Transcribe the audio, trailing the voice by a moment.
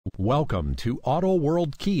Welcome to Auto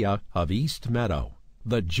World Kia of East Meadow,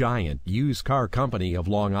 the giant used car company of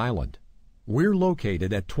Long Island. We're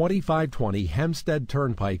located at 2520 Hempstead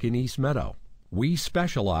Turnpike in East Meadow. We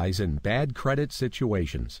specialize in bad credit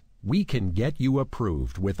situations. We can get you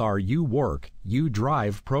approved with our You Work, You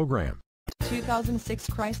Drive program.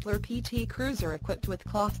 2006 Chrysler PT Cruiser equipped with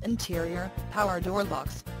cloth interior, power door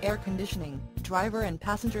locks, air conditioning, driver and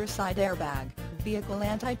passenger side airbag, vehicle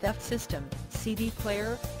anti-theft system, CD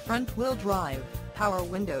player, front-wheel drive, power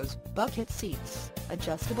windows, bucket seats,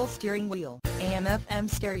 adjustable steering wheel, AM/FM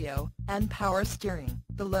stereo, and power steering.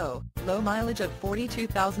 The low mileage of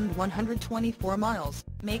 42,124 miles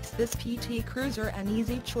makes this PT Cruiser an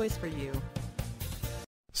easy choice for you.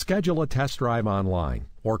 Schedule a test drive online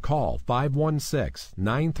or call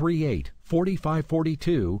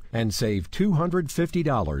 516-938-4542 and save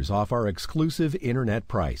 $250 off our exclusive internet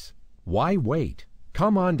price. Why wait?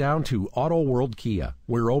 Come on down to Auto World Kia.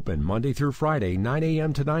 We're open Monday through Friday 9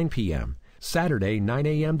 a.m. to 9 p.m., Saturday 9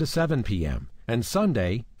 a.m. to 7 p.m., and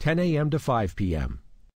Sunday 10 a.m. to 5 p.m.